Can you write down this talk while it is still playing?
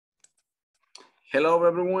Hello,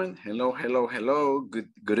 everyone. Hello, hello, hello.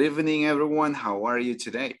 Good evening, everyone. How are you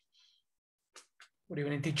today? Good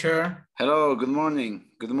evening, teacher. Hello, good morning.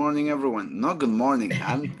 Good morning, everyone. Not good morning.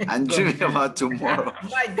 I'm dreaming about tomorrow.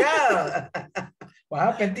 My God. What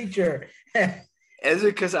happened, teacher? It's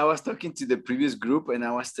because I was talking to the previous group and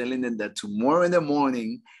I was telling them that tomorrow in the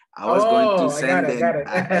morning, I was going to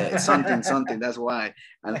send them something. That's why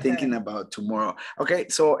I'm thinking about tomorrow. Okay,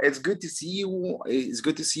 so it's good to see you. It's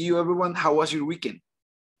good to see you, everyone. How was your weekend?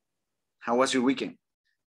 How was your weekend?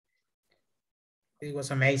 It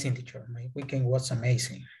was amazing, teacher. My weekend was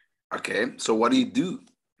amazing. Okay, so what do you do?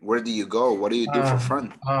 Where do you go? What do you do for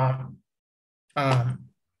fun?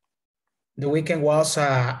 The weekend was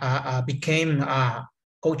became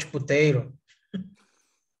Coach Potato.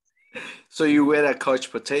 So you were a couch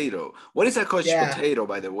potato. What is a couch potato,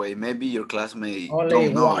 by the way? Maybe your classmate only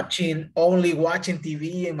don't know. Only watching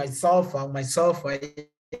TV in my sofa.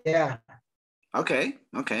 Yeah. Okay.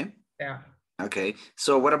 Yeah. Okay.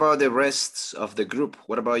 So what about the rest of the group?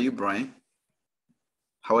 What about you, Brian?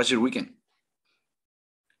 How was your weekend?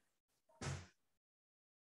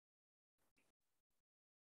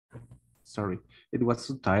 Sorry, it was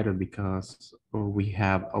so tired because we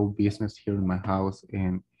have our business here in my house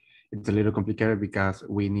and it's a little complicated because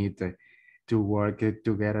we need to work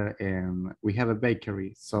together and we have a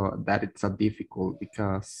bakery, so that it's a difficult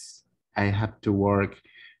because I have to work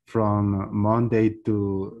from Monday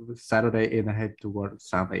to Saturday and I had to work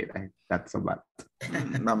Sunday. That's a lot.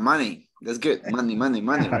 But money, that's good. Money,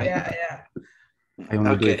 right? Yeah. I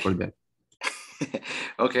only do it for that.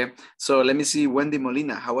 Okay, so let me see. Wendy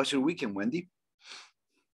Molina, how was your weekend, Wendy?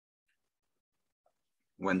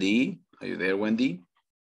 Wendy, are you there, Wendy?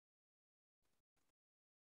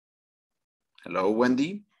 Hello,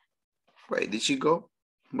 Wendy. Wait, did she go?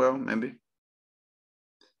 Well, maybe.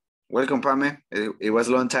 Welcome, Pame. It was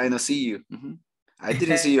a long time to see you. I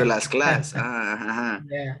didn't see you last class.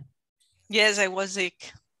 Yeah. Yes, I was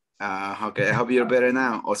sick. Okay, I hope you're better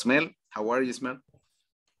now. Osmel, how are you, Osmel?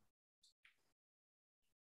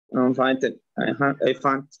 I'm fine. I'm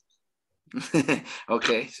fine.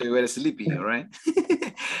 Okay, so you were sleepy, all right?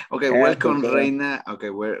 Okay, welcome, Reina. Okay,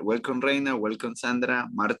 welcome, Reina. Welcome, Sandra.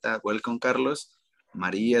 Marta, welcome, Carlos.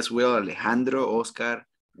 Maria as well. Alejandro, Oscar,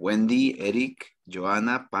 Wendy, Eric,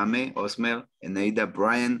 Joanna, Pame, Osmel, Eneida,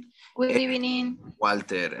 Brian. Good evening.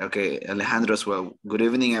 Walter. Okay, Alejandro as well. Good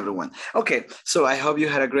evening, everyone. Okay, so I hope you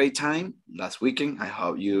had a great time last weekend. I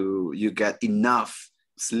hope you got enough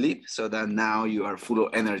sleep so that now you are full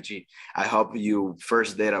of energy. I hope you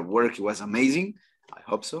first day at work it was amazing. I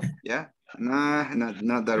hope so. Yeah. Nah,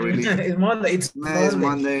 not that really. It's Monday. It's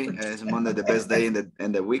Monday. It's Monday, the best day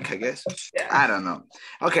in the week, I guess. Yeah. I don't know.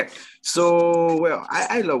 Okay, so well,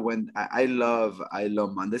 I love I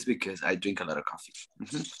love Mondays because I drink a lot of coffee.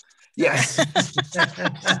 Yes.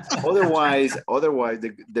 otherwise,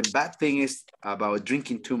 the bad thing is about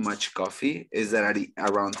drinking too much coffee is that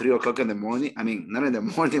around 3 o'clock in the morning, I mean, not in the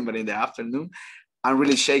morning, but in the afternoon, I'm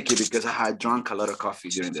really shaky because I had drunk a lot of coffee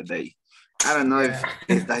during the day. I don't know if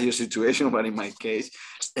that's your situation, but in my case,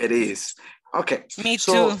 it is. Okay. Me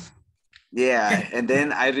too. Yeah, and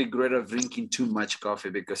then I regret of drinking too much coffee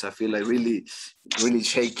because I feel like really, really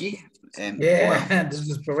shaky. And this is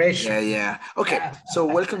inspiration. Yeah. Okay, so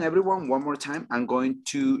welcome everyone one more time. I'm going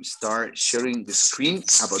to start sharing the screen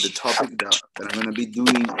about the topic that I'm going to be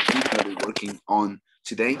doing, working on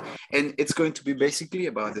today. And it's going to be basically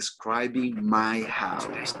about describing my house.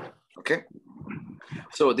 Okay,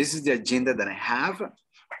 so this is the agenda that I have.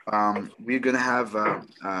 We're going to have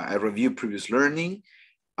a review previous learning.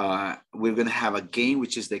 We're going to have a game,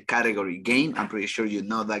 which is the category game. I'm pretty sure you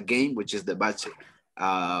know that game, which is the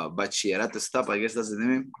bachillerato stuff. I guess that's the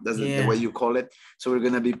name. That's the way you call it. So we're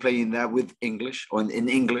going to be playing that with English or in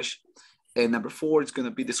English. And number 4, it's going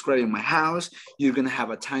to be describing my house. You're going to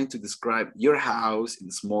have a time to describe your house in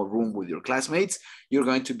a small room with your classmates. You're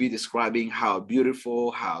going to be describing how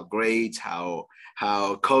beautiful, how great, how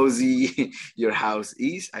cozy your house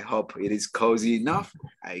is. I hope it is cozy enough.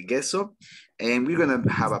 I guess so. And we're going to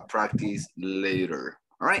have a practice later.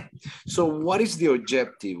 All right. So what is the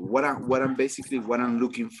objective? What I'm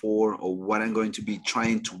looking for, or what I'm going to be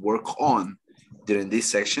trying to work on during this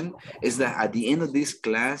section is that at the end of this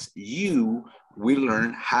class, you will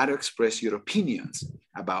learn how to express your opinions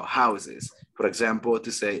about houses. For example,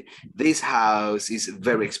 to say, this house is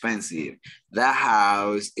very expensive. That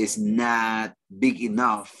house is not big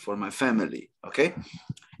enough for my family, okay?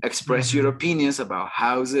 Express your opinions about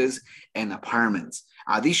houses and apartments.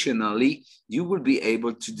 Additionally, you will be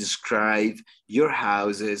able to describe your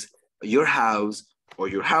house, or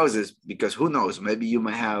your houses, because who knows, maybe you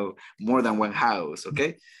might have more than one house,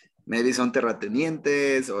 okay? Maybe son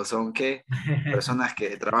terratenientes o son ¿qué? Personas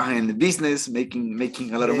que trabajan in the business,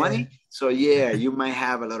 making a lot of money. So yeah, you might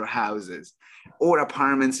have a lot of houses or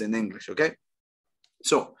apartments in English, okay?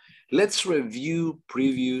 So let's review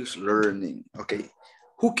previous learning, okay?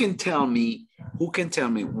 Who can tell me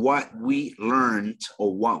what we learned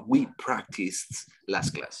or what we practiced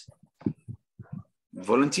last class?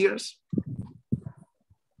 Volunteers?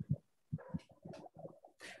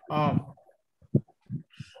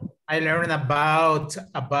 I learned about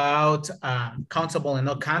countable and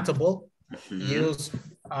not countable. Use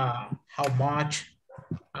how much,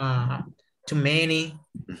 too many,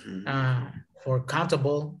 for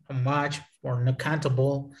countable, how much for not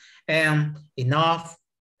countable, and enough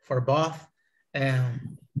for both.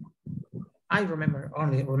 And I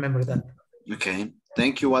only remember that. Okay,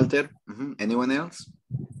 thank you, Walter. Anyone else?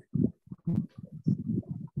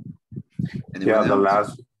 Yeah,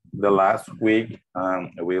 the last week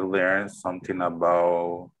we learned something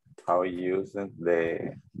about how using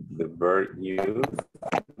the verb use,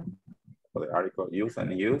 or the article use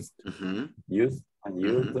and used, use and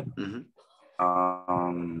used.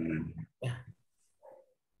 And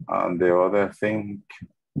the other thing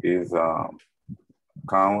is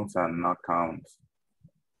counts and not counts.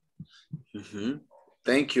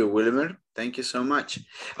 Thank you, Wilmer. Thank you so much.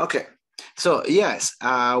 Okay. So yes,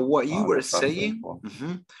 what you were saying,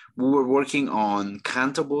 we were working on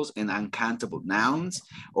countables and uncountable nouns.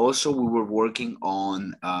 Also, we were working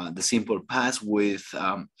on the simple past with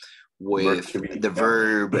the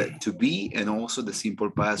verb to be, and also the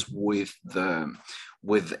simple past with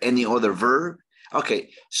any other verb.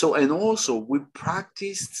 Okay, so and also we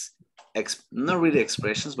practiced not really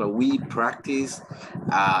expressions, but we practiced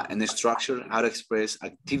and structure how to express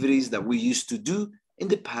activities that we used to do in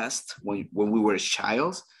the past when we were a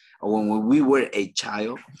child, or when we were a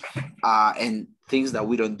child, and things that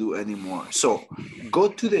we don't do anymore. So go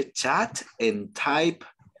to the chat and type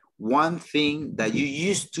one thing that you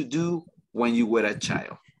used to do when you were a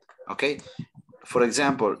child, okay? For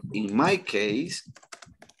example, in my case,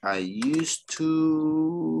 I used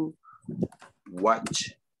to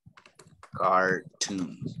watch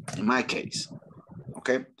cartoons, in my case,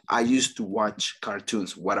 okay? I used to watch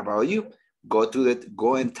cartoons. What about you? Go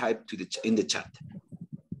and type in the chat.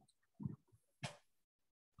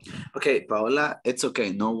 Okay, Paola, it's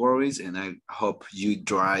okay, no worries, and I hope you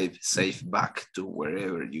drive safe back to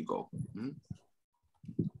wherever you go.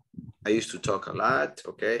 I used to talk a lot,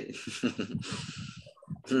 okay?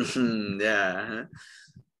 Yeah.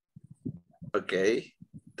 Okay,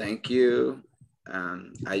 thank you.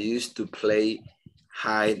 I used to play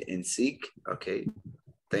hide and seek, okay?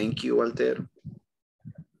 Thank you, Walter.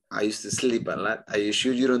 I used to sleep a lot. Are you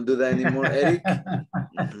sure you don't do that anymore, Eric?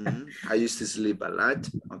 I used to sleep a lot.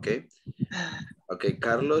 Okay. Okay,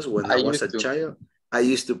 Carlos, when I was a child, I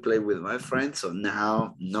used to play with my friends. So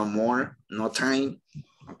now, no more, no time.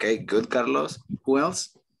 Okay, good, Carlos. Who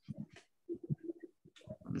else?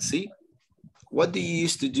 Let's see. What do you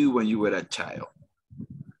used to do when you were a child?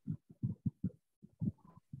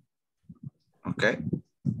 Okay.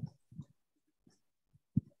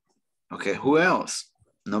 Okay, who else?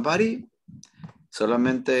 Nobody?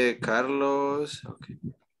 Solamente Carlos. Okay.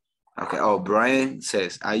 Okay. Oh, Brian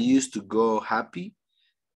says, I used to go happy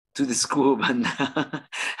to the school, but now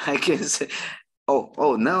I can say,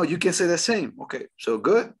 oh, now you can say the same. Okay, so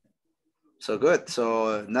good. So good.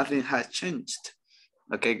 So nothing has changed.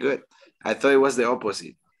 Okay, good. I thought it was the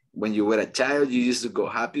opposite. When you were a child, you used to go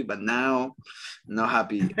happy, but now not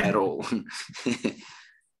happy at all.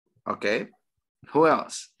 Okay. Who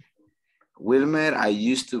else? Wilmer, I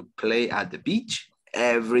used to play at the beach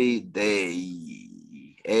every day.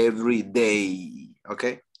 Every day.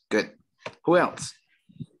 Okay, good. Who else?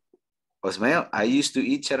 Osmael, I used to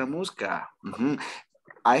eat charamusca.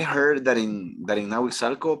 I heard that in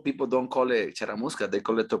Nahuizalco, people don't call it charamusca, they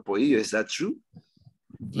call it topoillo. Is that true?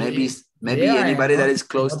 Maybe anybody that is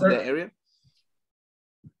close to the area?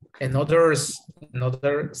 Another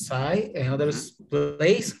side, another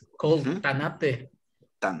place called Tanate.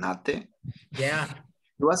 Tanate? Yeah.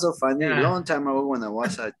 It was so funny. A long time ago when I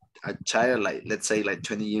was a child, like let's say like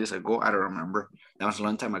 20 years ago, I don't remember. That was a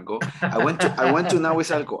long time ago. I went to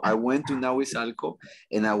Nahuizalco. I went to Nahuizalco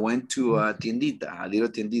and I went to a tiendita, a little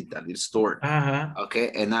tiendita, a little store.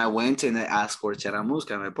 Okay, and I went and I asked for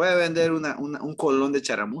charamusca. ¿Me puede vender un colón de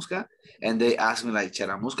charamusca? And they asked me like,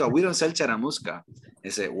 charamusca? We don't sell charamusca. I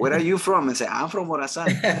said, where are you from? I said, I'm from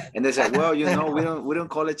Morazán. And they said, well, you know, we don't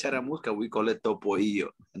call it charamusca, we call it topoillo.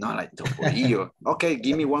 And I'm like, topoillo? Okay,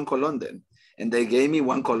 give me one colón then. And they gave me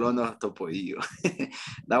 1 colono topoillo.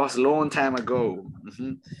 That was a long time ago.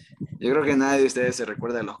 Yo creo que nadie de ustedes se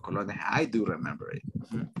recuerda de los colones. I do remember it.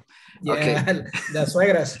 Yeah, Okay. las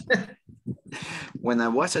suegras. When I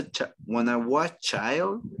was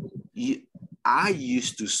child, I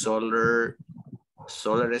used to solar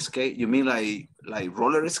skate. You mean like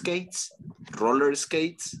roller skates? Roller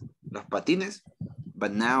skates, los patines.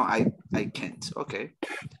 But now I can't. Okay.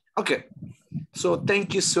 Okay. So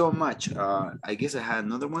thank you so much. I guess I had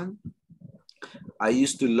another one. I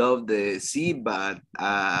used to love the sea, but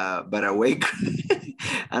a wave.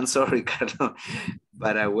 I'm sorry, Carlo.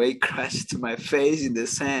 But a wave crashed to my face in the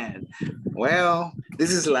sand. Well,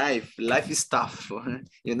 this is life. Life is tough,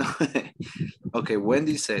 you know. Okay,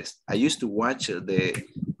 Wendy says, I used to watch the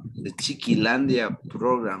Chiquilandia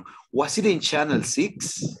program. Was it in Channel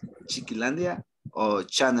 6, Chiquilandia, or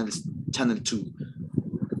Channel 2?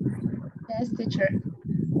 Yes, teacher.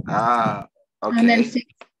 Ah, okay.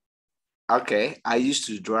 Okay, I used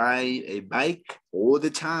to drive a bike all the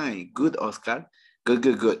time. Good, Oscar.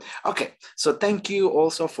 Good. Okay, so thank you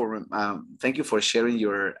also for sharing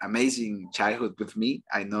your amazing childhood with me.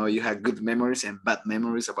 I know you had good memories and bad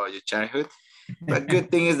memories about your childhood, but good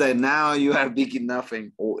thing is that now you are big enough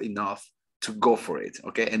and old enough to go for it,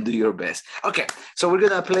 okay, and do your best. Okay, so we're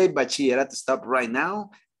gonna play Bachillerato Stop right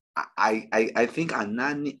now. I think I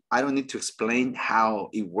don't need to explain how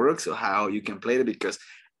it works or how you can play it because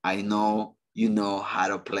I know you know how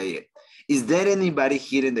to play it. Is there anybody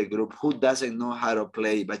here in the group who doesn't know how to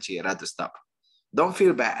play Bachillerato Stop? Don't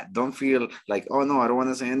feel bad. Don't feel like, oh no, I don't want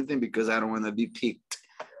to say anything because I don't want to be picked.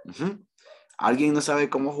 ¿Alguien no sabe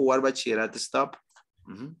cómo jugar Bachillerato Stop?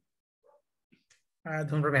 I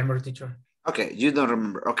don't remember, teacher. Okay, you don't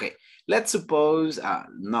remember. Okay, let's suppose, I'm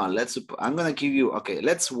going to give you, okay,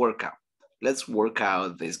 let's work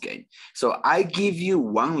out this game. So I give you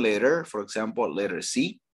one letter, for example, letter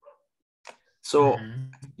C. So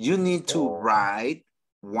you need to write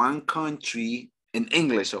one country in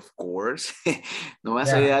English, of course. No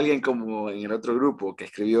vas a ver a alguien como en el otro grupo que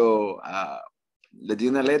escribió, le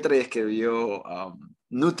dio una letra y escribió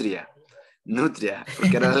Nutria,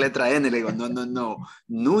 porque era la letra N. Le digo, no.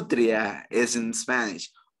 Nutria is in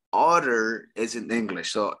Spanish. Other is in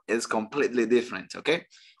English. So it's completely different, okay?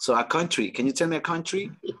 So a country, can you tell me a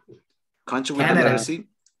country? Country with the letter C?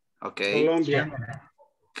 Okay. Colombia.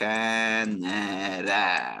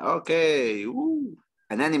 Canada. Okay. Ooh.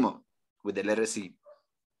 An animal with the letter C.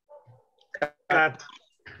 Cat.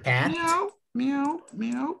 Meow.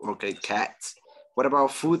 Okay, cat. What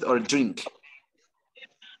about food or drink?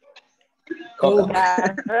 Coke.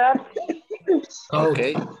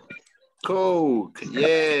 Okay. Coke.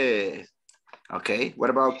 Yeah. Okay. What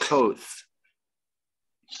about clothes?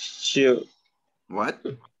 Shoe. What?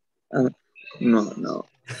 No.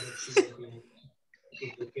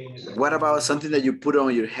 What about something that you put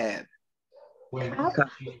on your head?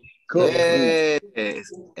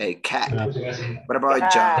 Yes, a cap. What about a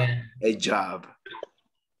job? A job.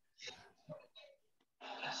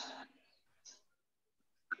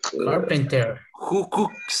 Carpenter. Who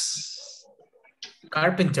cooks?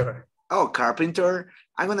 Carpenter. Oh, carpenter.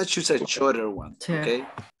 I'm gonna choose a shorter one. Okay.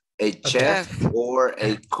 A chef or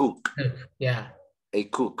a cook. Yeah. A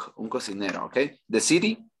cook, un cocinero. Okay. The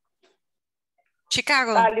city.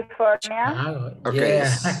 Chicago. California. Okay.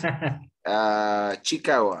 Yeah.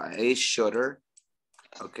 Chicago, a shorter.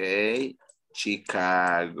 Okay.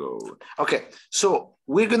 Chicago. Okay. So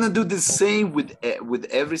we're gonna do the same with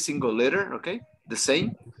every single letter. Okay. The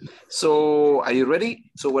same. So are you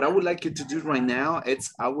ready? So what I would like you to do right now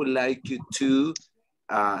is I would like you to,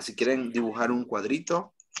 si quieren dibujar un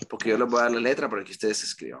cuadrito, porque yo les voy a dar la letra para que ustedes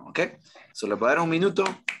escriban. Okay. So les voy a dar un minuto.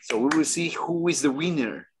 So we will see who is the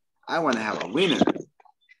winner. I want to have a winner,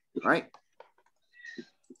 right?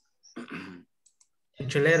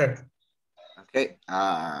 Which letter? Okay.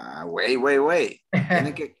 Wait.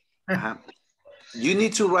 You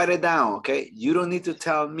need to write it down, okay? You don't need to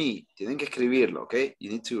tell me. Tienen que escribirlo, okay?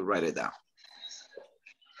 You need to write it down.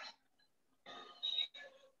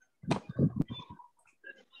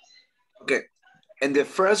 Okay. And the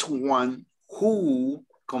first one who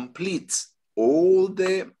completes all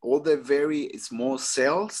the very small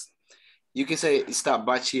cells, you can say stop,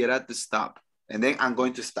 bachillerato, stop. And then I'm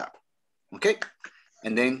going to stop. Okay?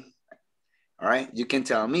 And then, all right, you can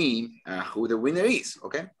tell me who the winner is,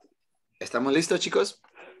 okay? ¿Estamos listos, chicos?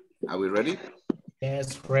 Are we ready?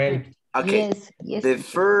 Yes, ready. Okay. Yes. The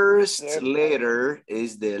first letter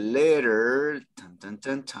is the letter.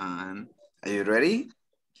 Are you ready?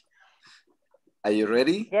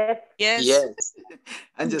 Yes. Yes.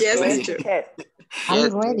 I'm just playing.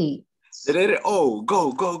 I'm ready. The letter O.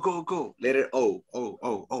 Go, go, go, go. Letter O. O,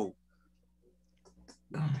 O, O.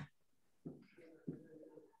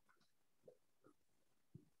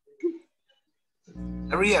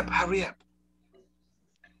 Hurry up, hurry up.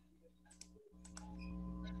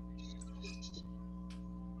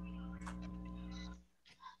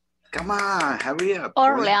 Come on, hurry up.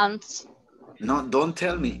 Orleans. No, don't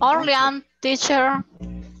tell me. Orleans, teacher.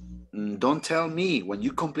 Don't tell me. When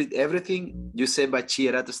you complete everything, you say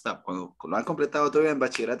bachillerato stop. Cuando lo han completado todo en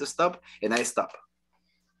bachillerato stop, and I stop.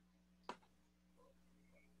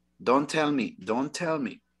 Don't tell me. Don't tell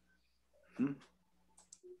me.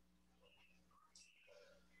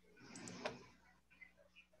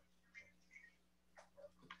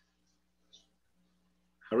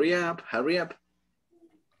 Hurry up, hurry up.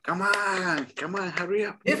 Come on, hurry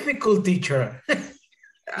up. Difficult, teacher.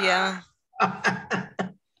 Yeah.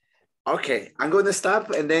 Okay, I'm going to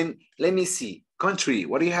stop and then let me see. Country,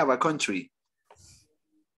 what do you have a country?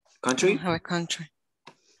 Country? I don't have a country.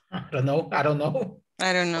 I don't know. I don't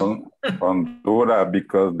know. Honduras,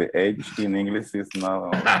 because the H in English is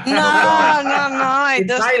not. No. It It's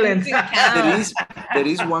doesn't silent. count. There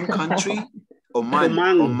is one country, Oman.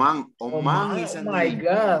 Oman is a Oh my name.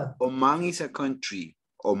 God. Oman is a country.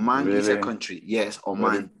 Oman is a Really? country. Yes, What is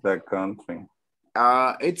Oman. that country?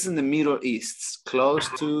 It's in the Middle East, close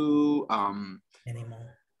to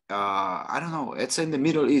Anymore. I don't know. It's in the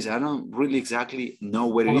Middle East. I don't really exactly know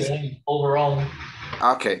where it is. Overall.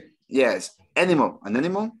 Okay. Yes. Animal. An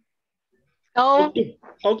animal? No.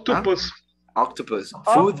 Octopus. Huh? Octopus.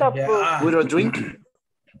 Food? Yeah. Food or drink?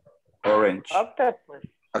 Orange. Octopus.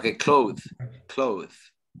 Okay. Clothes. Clothes.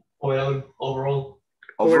 Well, overall.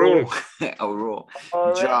 Overall. Overall.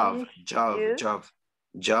 Job. Orange Job. juice. Job.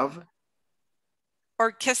 Job.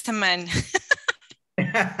 Orchestra man.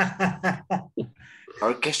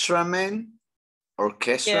 Orchestra man.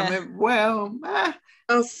 Orchestra Yeah. man. Well,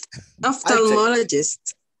 Ophthalmologist.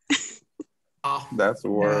 That's a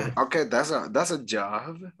word. okay. That's a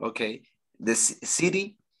job. Okay. The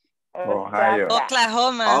city. Ohio.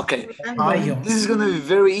 Oklahoma. Okay. Ohio. This is gonna be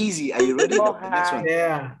very easy. Are you ready? The next one.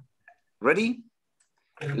 Yeah. Ready?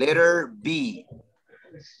 Letter B.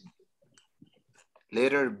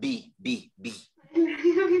 Letter B. B. B.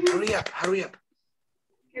 Hurry up. Hurry up.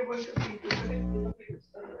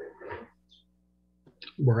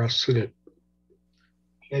 Brazil.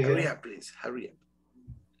 Hurry up, please. Hurry up.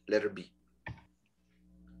 Letter B.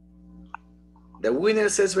 The winner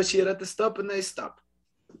says bachillerato stop and I stop.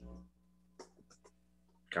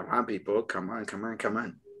 Come on, people. Come on, come on, come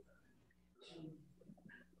on.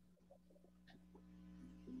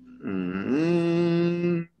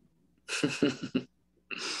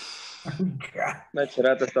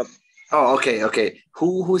 Bachillerato stop. Oh, okay, okay.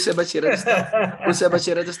 Who said bachillerato stop? Who said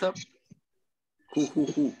bachillerato stop?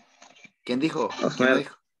 Who? ¿Quién dijo? ¿Quién lo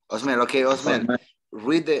dijo? Osmel, okay, Osmel.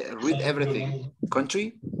 Read everything.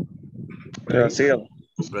 Country? Brazil.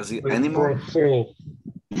 Brazil. Animal?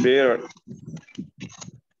 Beer.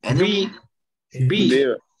 Animal?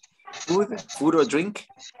 Beer. Food or drink?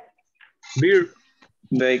 Beer.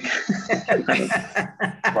 Bake.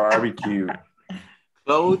 Barbecue.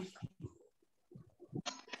 Clothes?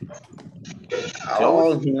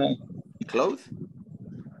 Oh, no. Clothes?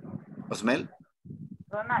 Osmel?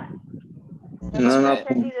 Ronald. No.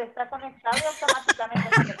 Está conectado y automáticamente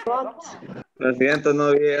se le micrófono. Lo siento, no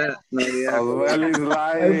había. Oswell is I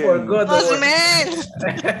lying. forgot the word. Osmel.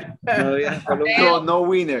 No había Colombia. No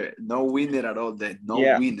winner. No winner at all then. No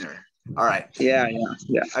Yeah. winner. All right. Yeah.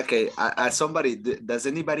 Okay. Somebody, does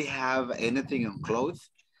anybody have anything on clothes?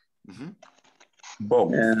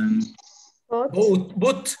 Both.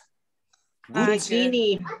 Boot.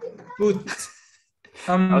 Bikini. Boot.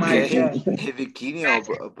 Oh my Okay. God. A bikini or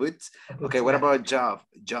boots. Okay. What about job?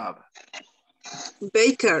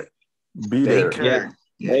 Baker. Beater. Baker. Yeah.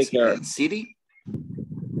 Yes. Baker. And city?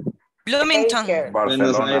 Bloomington. Baker.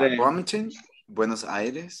 Buenos Barcelona. Aires. Bloomington. Buenos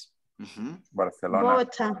Aires. Barcelona.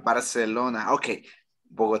 Bogota. Barcelona. Okay.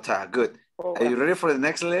 Bogota. Good. Are you ready for the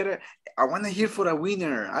next letter? I want to hear for a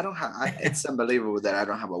winner. I don't have. It's unbelievable that I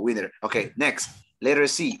don't have a winner. Okay. Next. Letter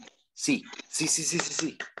C. C.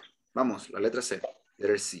 Vamos. La letra C.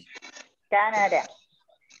 Letter C. Canada.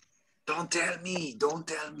 Don't tell me.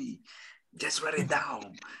 Just write it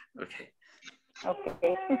down. Okay.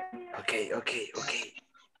 Okay.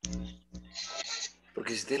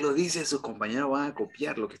 Porque si usted lo dice, sus compañeros van a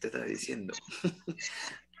copiar lo que usted está diciendo.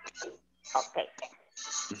 Okay.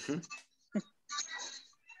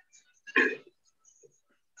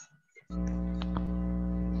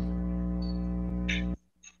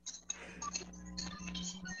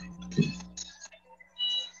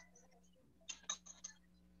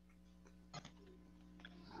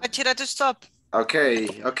 Machira to stop. Okay,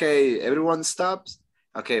 okay, everyone stops.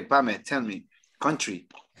 Okay, Pame, tell me. Country.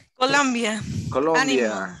 Colombia.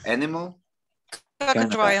 Colombia. Animal.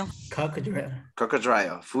 Crocodile. Crocodile.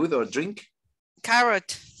 Crocodile. Food or drink?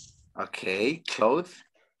 Carrot. Okay, clothes.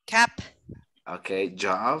 Cap. Okay,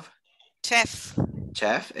 job. Chef.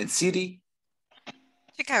 Chef. And city?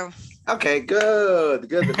 Chicago. Okay, good,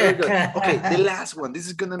 good, very good. Okay, the last one. This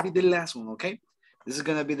is gonna be the last one, okay? This is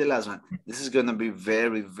gonna be the last one. This is gonna be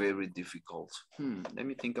very, very difficult. Let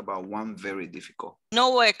me think about one very difficult.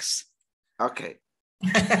 No X. Okay.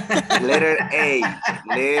 Letter A.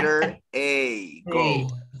 Letter A. Go. Hey.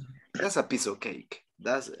 That's a piece of cake.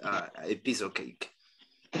 That's a piece of cake.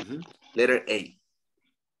 Letter A.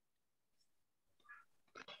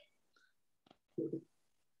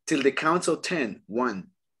 Till the count of 10. 1,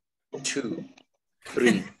 2,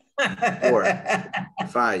 3, 4,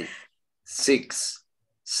 5, 6,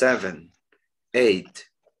 7, 8,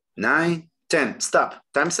 9, 10. Stop.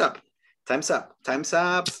 Time's up. Time's up. Time's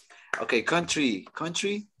up. Okay, country.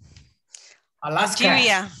 Country. Alaska.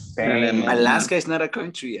 Nigeria. Alaska is not a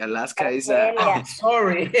country. Alaska is a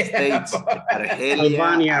Sorry. state. Argelia,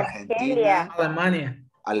 Albania. Argentina. Alemania.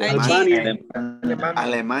 Alemania. Albania.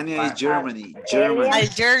 Alemania is Germany. Germany.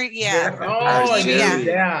 Algeria. Oh, Algeria.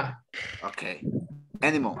 yeah. Okay.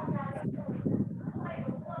 Animal.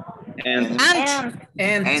 And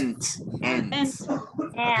And Ant.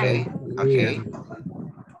 Okay. Okay.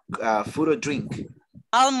 Food or drink?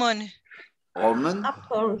 Almond. Almond.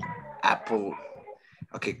 Apple. Apple.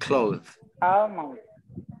 Okay. Clothes. almond,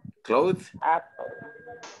 Clothes. apple,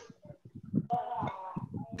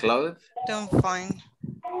 Clothes. Don't find.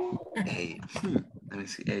 Hey. Let me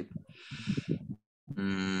see. Hey. I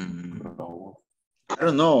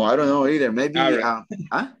don't know. I don't know either. Maybe. Huh?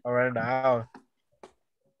 All right now.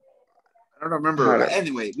 I don't remember.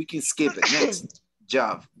 Anyway, we can skip it. Next.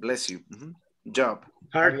 Job. Bless you. Job.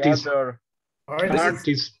 Artist.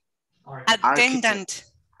 artist. Attendant.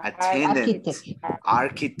 Attendant. Architect.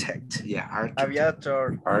 Architect. Yeah. Architect.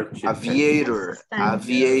 Aviator. Aviator.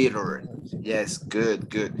 Aviator. Yes. Good.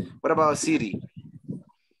 Good. What about city?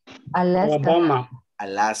 Alaska. Alabama.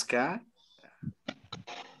 Alaska.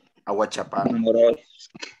 Aguachapán. Amoroso.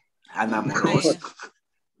 Anamoros.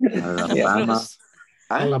 Alabama. Huh?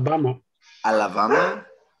 Alabama. Alabama.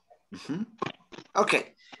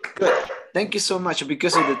 Okay, good. Thank you so much.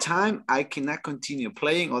 Because of the time, I cannot continue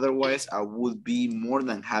playing. Otherwise, I would be more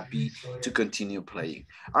than happy to continue playing.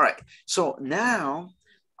 All right. So now,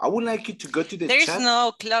 I would like you to go to the There's chat.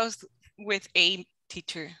 no clause with a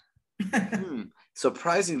teacher.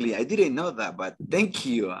 Surprisingly, I didn't know that, but thank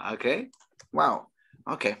you. Okay. Wow.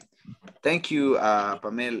 Okay. Thank you,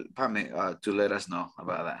 Pamela, to let us know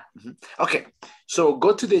about that. Okay. So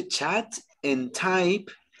go to the chat and type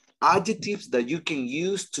adjectives that you can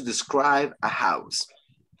use to describe a house.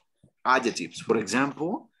 Adjectives. For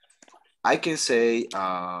example, I can say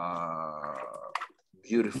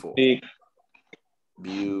beautiful. Big.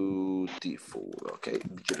 Beautiful. Okay,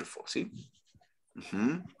 beautiful. See?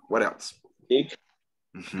 What else? Big.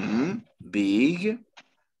 Big.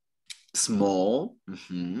 Small.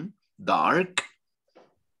 Dark.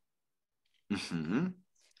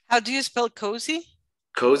 How do you spell cozy?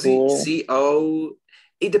 Cozy. Cool. C-O.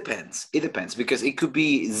 It depends. It depends because it could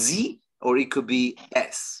be Z or it could be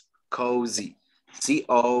S. Cozy.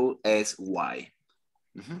 C-O-S-Y.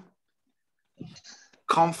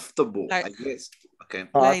 Comfortable, Like, I guess. Okay.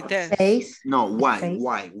 Like this. Space. No, Y. Space.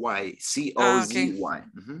 Y. Y. C-O-Z-Y.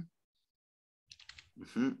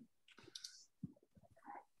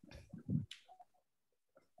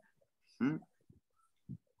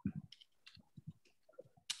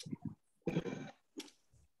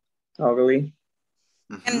 Ugly.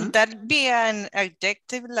 Can that be an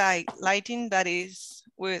adjective like lighting that is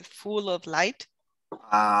with full of light?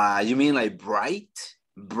 You mean like bright?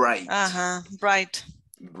 Bright. Bright.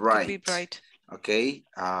 Bright. Could be bright. Okay.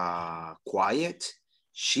 Quiet.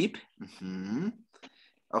 Sheep.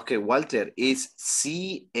 Okay, Walter, is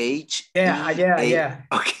C-H-E-A. Yeah.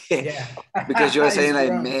 Okay. Yeah. Because you're saying like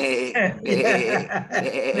wrong. meh.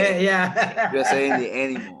 Yeah. You're saying the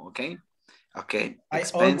animal, okay? Okay. I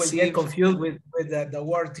always get Expensive. confused with the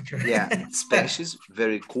word, teacher. Yeah. Spacious.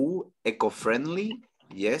 Very cool. Eco-friendly.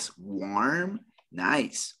 Yes. Warm.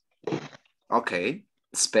 Nice. Okay.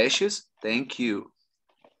 Spacious. Thank you.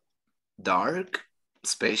 Dark.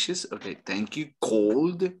 Spacious. Okay. Thank you.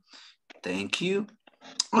 Cold. Thank you.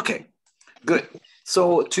 Okay. Good.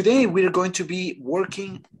 So today we're going to be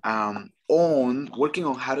working on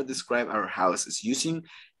how to describe our houses using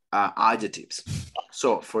adjectives.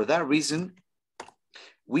 So for that reason,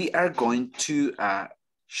 we are going to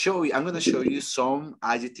I'm going to show you some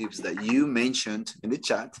adjectives that you mentioned in the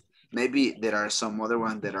chat. Maybe there are some other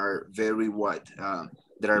ones that are very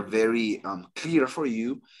that are very clear for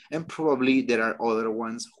you, and probably there are other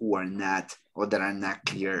ones who are not, or that are not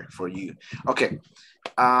clear for you. Okay,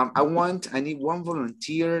 I need one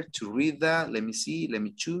volunteer to read that. Let me see, let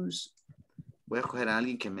me choose. Voy a coger a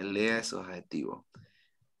alguien que me lea esos adjetivos.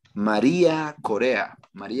 María Corea.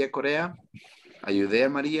 María Corea. Ayudé a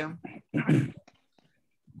María.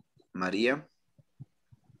 María.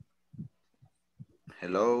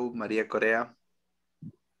 Hello, María Corea.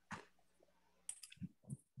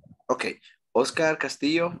 Okay, Oscar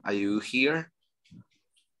Castillo, are you here?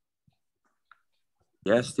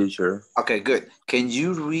 Yes, teacher. Okay, good. Can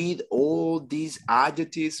you read all these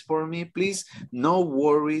adjectives for me, please? No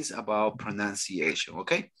worries about pronunciation,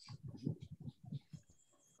 okay?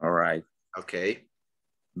 All right. Okay.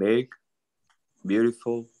 Big,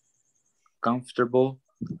 beautiful, comfortable,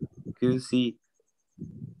 cozy,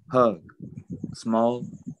 hug, small,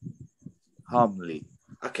 homely.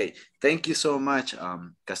 Okay, thank you so much,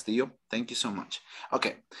 Castillo. Thank you so much.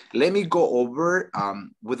 Okay, let me go over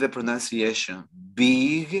with the pronunciation.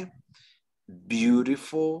 Big,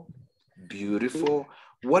 beautiful, beautiful.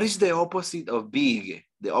 What is the opposite of big?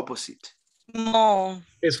 The opposite? Small.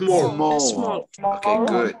 Small. Small. Okay,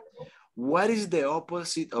 good. What is the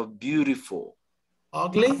opposite of beautiful?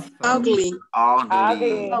 Ugly. Ugly.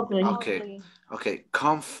 Okay. Okay,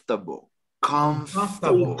 comfortable.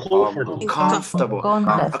 Comfortable.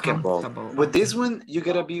 Okay, with this one, you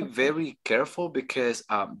gotta be very careful because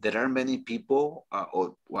there are many people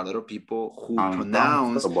or a lot of people who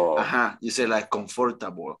pronounce, you say like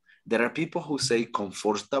comfortable. There are people who say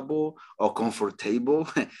comfortable or comfortable,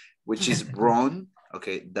 which is wrong.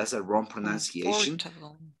 Okay, that's a wrong pronunciation.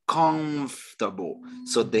 Comfortable.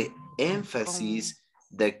 So the emphasis,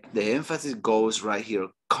 the emphasis goes right here.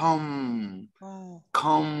 Comfortable.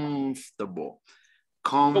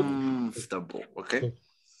 Comfortable. Okay.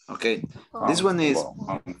 Okay. This one is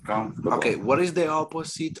okay. What is the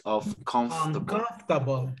opposite of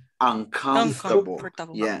comfortable? Uncomfortable.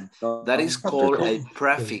 Yeah. That is called a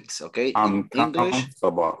prefix. Okay. In English.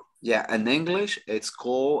 Yeah. In English, it's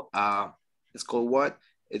called what?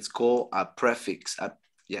 It's called a prefix.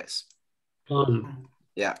 Yes.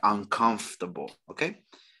 Yeah. Uncomfortable. Okay.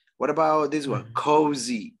 What about this one?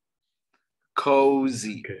 Cozy.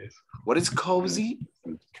 Cozy. Okay. What is cozy?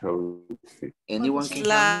 Cozy. Anyone can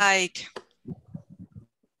like,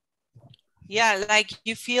 yeah, like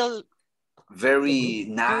you feel very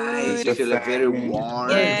nice. Good. You feel like very warm.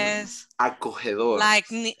 Yes. Acogedor. Like,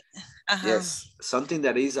 yes, something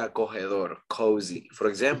that is acogedor, cozy. For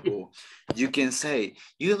example, you can say,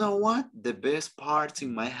 you know what? The best part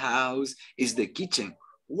in my house is the kitchen.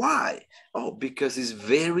 Why? Oh, because it's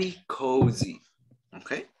very cozy.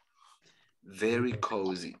 Okay. Very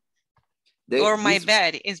cozy. Or my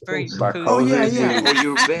bed is very cozy. Oh, yeah. Or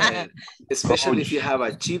your bed. Especially if you have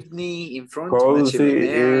a chimney in front of a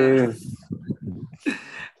chimney.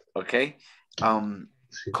 Okay.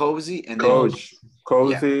 Cozy and Coach.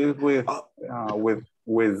 Cozy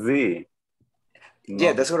with Z.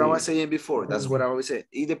 Yeah, that's what I was saying before. That's what I always say.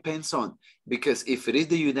 It depends on, because if it is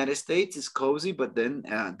the United States, it's cozy, but then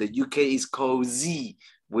the UK is cozy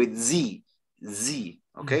with Z.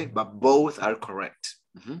 Okay, but both are correct.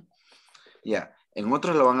 Yeah, en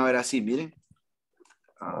otros lo van a ver así, miren.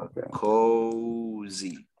 Okay.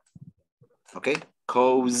 Cozy. Okay,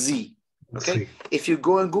 cozy. Okay, if you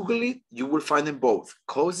go and Google it, you will find them both.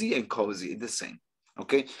 Cozy and cozy, the same.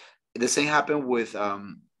 Okay, the same happened with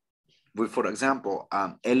for example,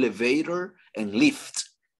 elevator and lift.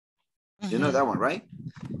 You know that one, right?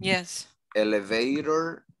 Yes.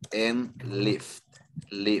 Elevator and lift.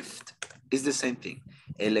 Lift is the same thing.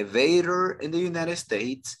 Elevator in the United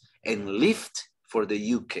States and lift for the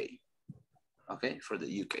UK. Okay, for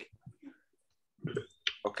the UK.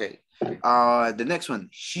 Okay. The next one,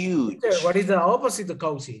 huge. What is the opposite of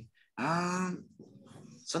cozy?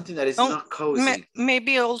 Something that is not cozy.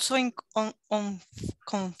 Maybe also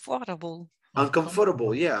uncomfortable.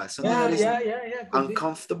 Uncomfortable, yeah. Something that is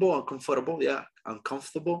uncomfortable, uncomfortable, yeah.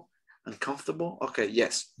 Uncomfortable, uncomfortable. Okay,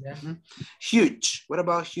 yes. Yeah. Huge. What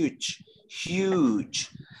about huge? Huge.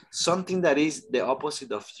 Something that is the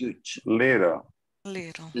opposite of huge. Little.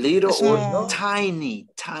 Little or tiny.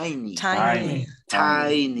 Tiny. How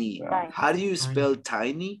do you spell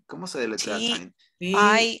tiny? ¿Cómo se deletrea tiny?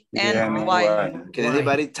 T-I-N-Y. Can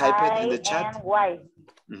anybody type it in the chat?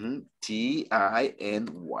 T-I-N-Y.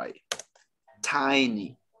 T-I-N-Y.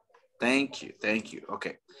 Tiny. Thank you.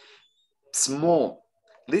 Okay. Small.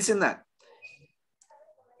 Listen that.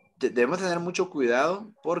 debemos tener mucho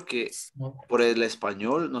cuidado porque por el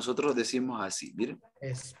español nosotros decimos así, miren.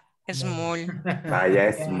 Small.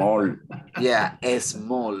 Yeah, small. Yeah,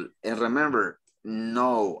 small. And remember,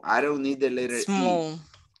 no, I don't need the letter Small. E.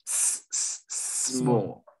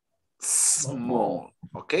 Small. Small.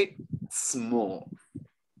 Okay? Small.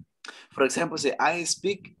 For example, say, I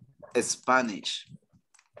speak Spanish.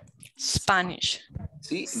 Spanish.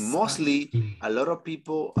 See, mostly a lot of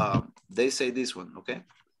people, they say this one, okay?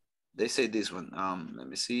 They say this one. Let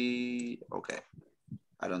me see. Okay.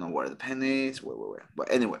 I don't know where the pen is. Where.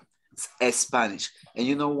 But anyway, it's Spanish. And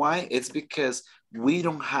you know why? It's because we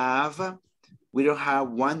don't have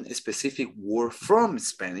one specific word from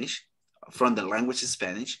Spanish, from the language of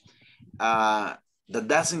Spanish, that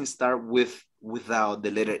doesn't start without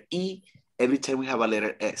the letter E every time we have a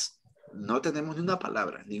letter S. No tenemos ni una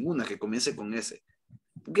palabra, ninguna que comience con S.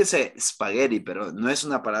 Que sé, spaghetti, pero no es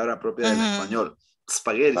una palabra propia del español.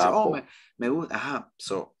 Spaghetti. Oh, me gusta. Ajá.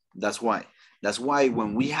 So that's why. That's why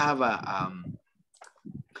when we have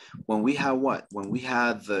when we have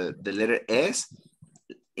the letter S,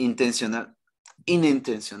 unintentional,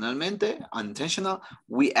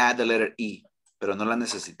 we add the letter E, pero no la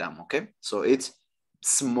necesitamos, okay? So it's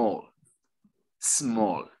small.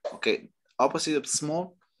 Small. Okay. Opposite of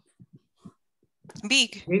small?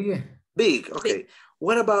 Big. Big. Okay. Big.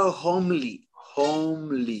 What about homely?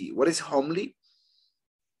 Homely. What is homely?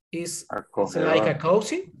 Is it like a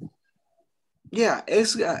cozy? Yeah,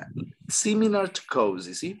 it's similar to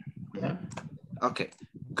cozy, see? Yeah. Okay,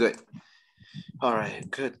 good. All right,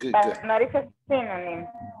 good. Not is a synonym.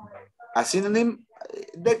 A synonym,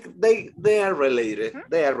 they are related.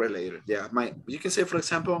 They are related. Yeah, you can say, for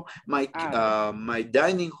example, my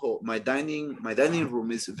dining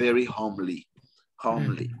room is very homely.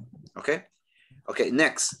 Homely. Okay. Okay,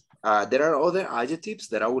 next. There are other adjectives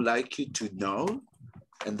that I would like you to know.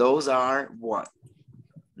 And those are what?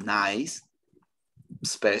 Nice,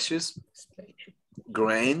 spacious,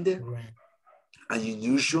 grand,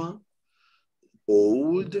 unusual,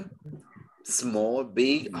 old, small,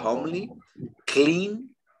 big, homely, clean,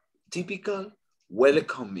 typical,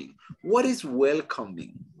 welcoming. What is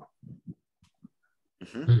welcoming?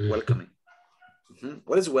 Welcoming.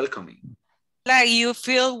 What is welcoming? Like you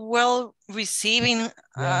feel well receiving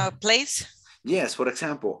a place? Yes, for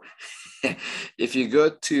example, if you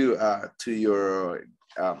go to your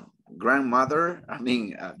grandmother, I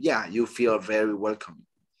mean, yeah, you feel very welcome.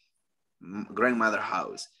 Grandmother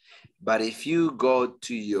house. But if you go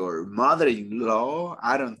to your mother-in-law,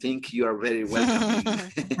 I don't think you are very welcoming.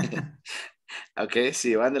 Okay,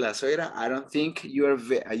 si van de la suegra, I don't think you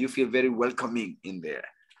feel very welcoming in there.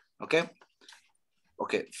 Okay.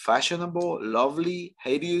 Okay, fashionable, lovely,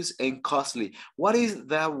 hideous, and costly. What is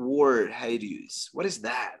that word, hideous? What is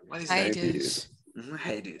that? What is hideous? That?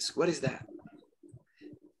 Hideous. What is that?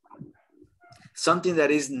 Something that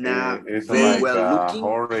is not very like, well looking.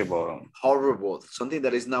 Horrible. Horrible. Something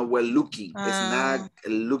that is not well looking. It's not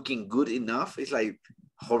looking good enough. It's like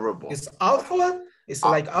horrible. It's awful. It's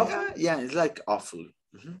like awful. Yeah, it's like awful.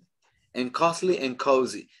 And costly and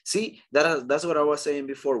cozy. See, that's what I was saying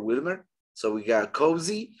before, Wilmer. So we got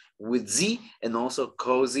cozy with Z and also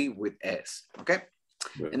cozy with S. Okay.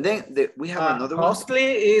 And then we have another one. Costly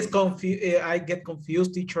is confused. I get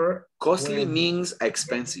confused, teacher. Costly means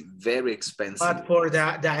expensive, very expensive. But for the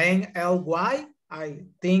NLY, I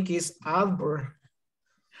think it's Albert.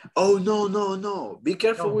 Oh, no. Be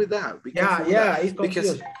careful with that. Be careful with that. It's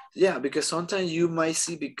confused. Because sometimes you might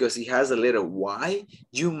see, because it has a letter Y,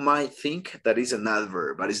 you might think that it's an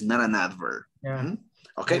adverb, but it's not an adverb. Yeah.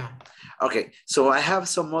 Okay. Yeah. Okay. So I have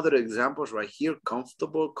some other examples right here.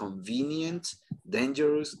 Comfortable, convenient,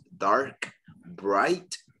 dangerous, dark,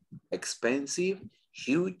 bright, expensive,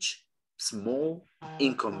 huge, small,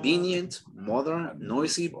 inconvenient, modern,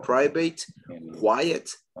 noisy, private,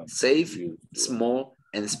 quiet, safe, small,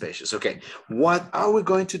 and spacious. Okay. What are we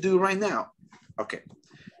going to do right now? Okay.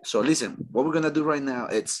 So listen, what we're going to do right now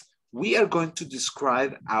is we are going to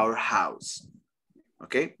describe our house.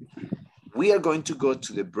 Okay. We are going to go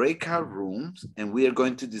to the breakout rooms and we are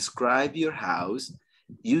going to describe your house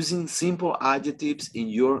using simple adjectives in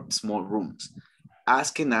your small rooms.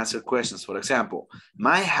 Ask and answer questions. For example,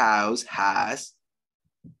 my house has,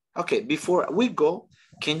 okay, before we go,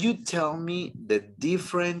 can you tell me the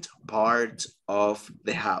different parts of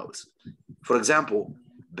the house? For example,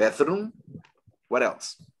 bathroom, what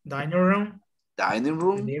else? Dining room. Dining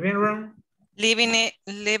room. Living room.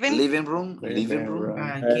 Living room.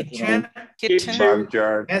 Kitchen.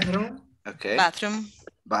 Backyard. Bathroom. Okay. Bathroom.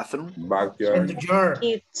 Backyard.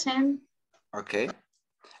 Kitchen. Okay.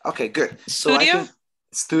 Okay, good. Studio.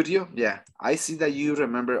 Studio, yeah. I see that you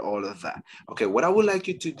remember all of that. Okay, what I would like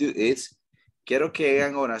you to do is, quiero que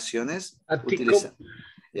hagan oraciones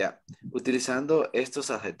utilizando estos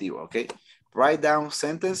adjetivos, okay? Write down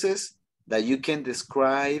sentences that you can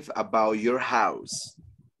describe about your house.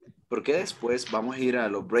 Porque después vamos a ir a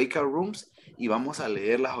los breakout rooms y vamos a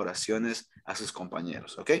leer las oraciones a sus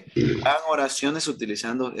compañeros, ¿ok? Hagan oraciones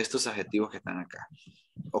utilizando estos adjetivos que están acá.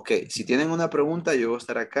 Ok, si tienen una pregunta, yo voy a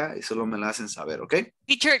estar acá y solo me la hacen saber, ¿ok?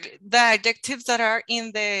 Teacher, the adjectives that are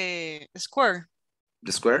in the square.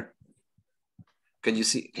 The square? Can you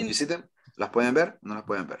see them? ¿Las pueden ver? No las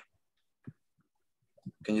pueden ver.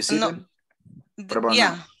 Can you see them?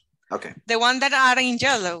 Yeah. No? Okay. The one that are in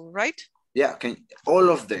yellow, right? Yeah, all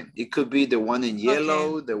of them. It could be the one in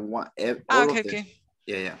yellow, the one, all of them. Okay.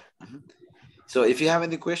 Yeah. So if you have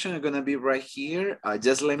any question, I'm gonna be right here.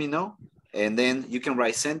 Just let me know. And then you can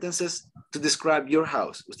write sentences to describe your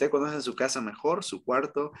house. Usted conoce su casa mejor, su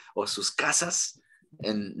cuarto o sus casas.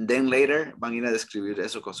 And then later van a ir a describir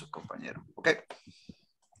eso con sus compañeros. Okay.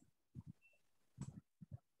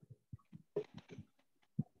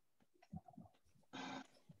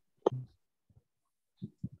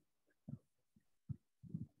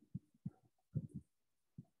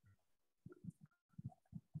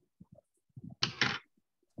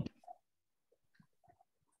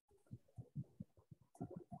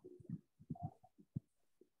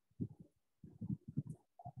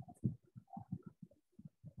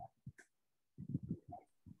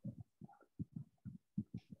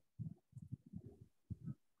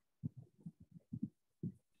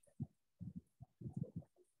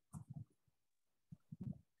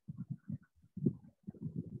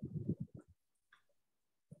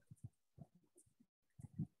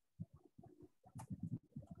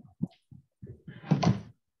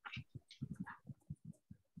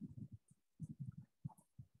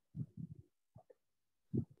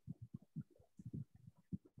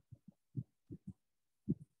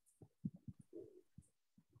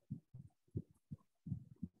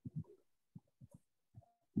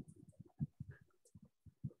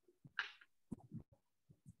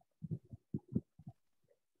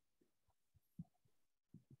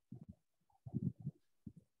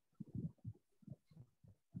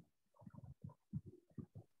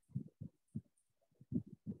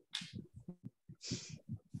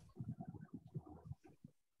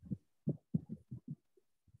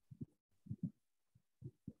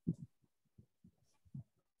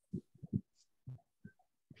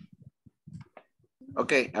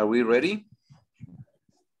 Okay, are we ready?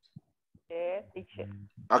 Yes, teacher.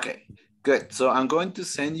 Okay, good. So I'm going to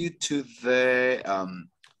send you to the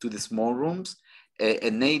small rooms.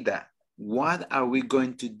 Eneida, what are we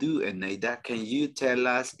going to do, Eneida? Can you tell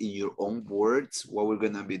us in your own words what we're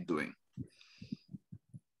gonna be doing?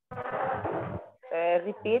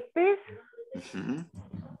 Repeat, please.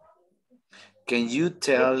 Can you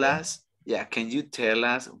tell us,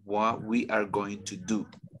 what we are going to do?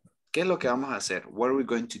 ¿Qué es lo que vamos a hacer? What are we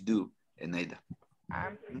going to do, Eneida?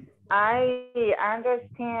 I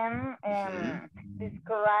understand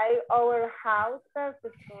describe our houses,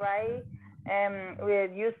 describe we're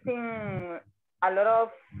using a lot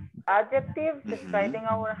of adjectives describing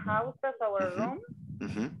our houses, our room.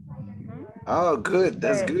 Oh, good.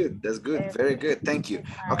 That's good. That's good. Very good. Thank you.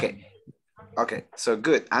 Okay. Okay, so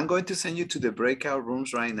good. I'm going to send you to the breakout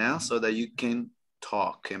rooms right now so that you can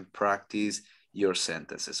talk and practice your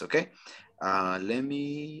sentences, okay? Let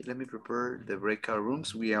me prepare the breakout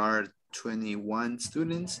rooms. We are 21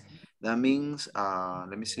 students. That means,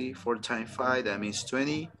 let me see, 4 times 5, that means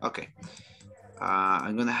 20. Okay.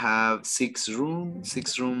 I'm gonna have 6 room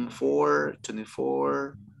 4,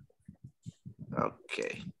 24.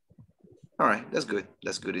 Okay. All right, that's good.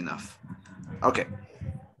 That's good enough. Okay.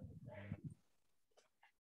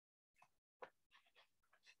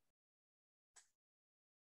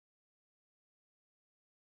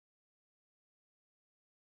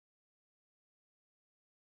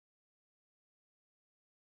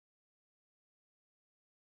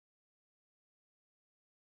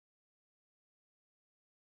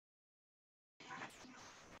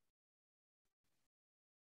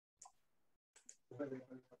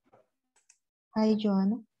 Hi,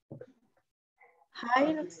 Joanna.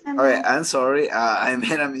 Hi, Roxana. All right, I'm sorry. I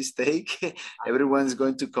made a mistake. Everyone's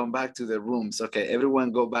going to come back to their rooms. Okay,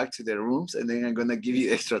 everyone go back to their rooms and then I'm going to give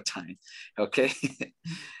you extra time. Okay?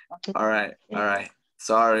 Okay. All right.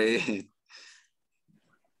 Sorry.